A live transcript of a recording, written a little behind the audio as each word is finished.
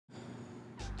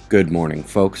Good morning,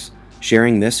 folks.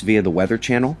 Sharing this via the Weather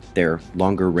Channel, their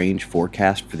longer range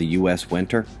forecast for the U.S.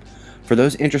 winter. For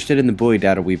those interested in the buoy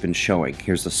data we've been showing,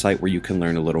 here's the site where you can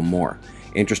learn a little more.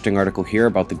 Interesting article here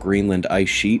about the Greenland ice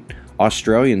sheet.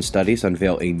 Australian studies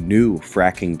unveil a new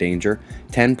fracking danger.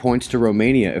 10 points to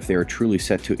Romania if they are truly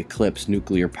set to eclipse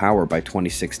nuclear power by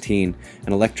 2016.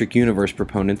 And electric universe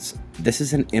proponents, this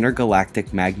is an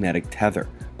intergalactic magnetic tether,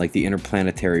 like the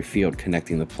interplanetary field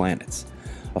connecting the planets.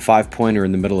 A 5-pointer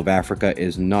in the middle of Africa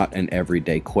is not an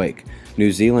everyday quake.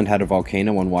 New Zealand had a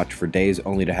volcano on watch for days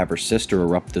only to have her sister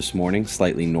erupt this morning,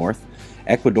 slightly north.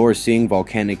 Ecuador is seeing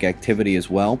volcanic activity as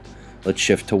well. Let's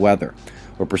shift to weather.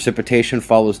 Where precipitation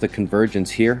follows the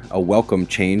convergence here, a welcome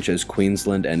change as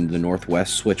Queensland and the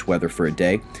Northwest switch weather for a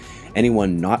day.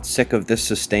 Anyone not sick of this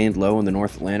sustained low in the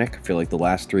North Atlantic? I feel like the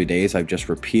last 3 days I've just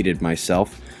repeated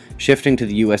myself. Shifting to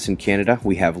the US and Canada,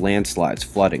 we have landslides,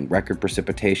 flooding, record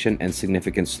precipitation, and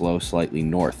significant slow slightly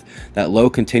north. That low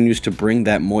continues to bring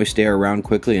that moist air around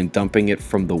quickly and dumping it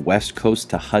from the west coast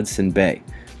to Hudson Bay.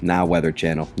 Now Weather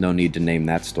Channel, no need to name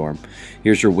that storm.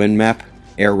 Here's your wind map.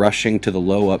 Air rushing to the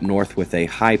low up north with a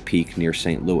high peak near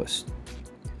St. Louis.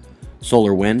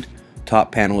 Solar wind.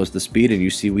 Top panel is the speed, and you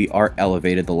see we are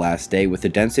elevated the last day with the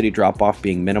density drop-off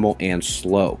being minimal and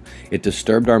slow. It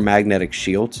disturbed our magnetic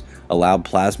shields, allowed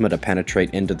plasma to penetrate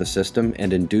into the system,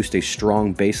 and induced a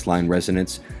strong baseline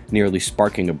resonance, nearly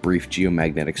sparking a brief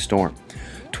geomagnetic storm.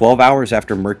 12 hours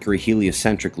after Mercury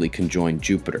heliocentrically conjoined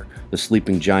Jupiter, the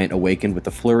sleeping giant awakened with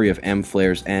a flurry of M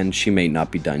flares, and she may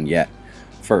not be done yet.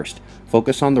 First,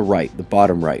 focus on the right, the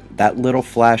bottom right. That little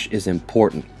flash is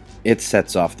important. It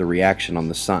sets off the reaction on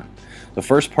the sun. The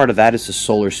first part of that is the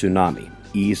solar tsunami,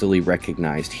 easily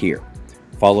recognized here,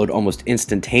 followed almost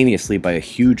instantaneously by a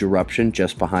huge eruption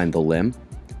just behind the limb.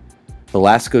 The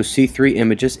LASCO C3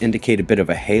 images indicate a bit of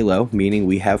a halo, meaning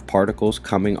we have particles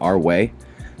coming our way,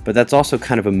 but that's also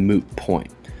kind of a moot point.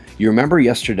 You remember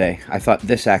yesterday, I thought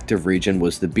this active region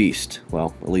was the beast.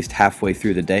 Well, at least halfway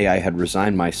through the day I had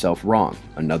resigned myself wrong,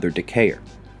 another decayer.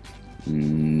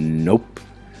 Nope.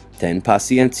 Ten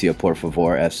paciencia, por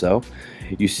favor, eso.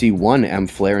 You see one M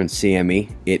flare in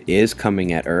CME, it is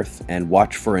coming at Earth, and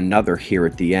watch for another here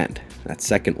at the end. That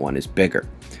second one is bigger.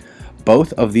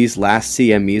 Both of these last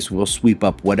CMEs will sweep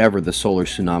up whatever the solar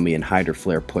tsunami and hydro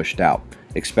flare pushed out.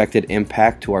 Expected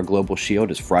impact to our global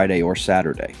shield is Friday or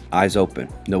Saturday. Eyes open,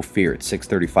 no fear, it's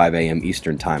 6:35 a.m.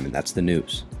 Eastern Time, and that's the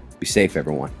news. Be safe,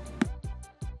 everyone.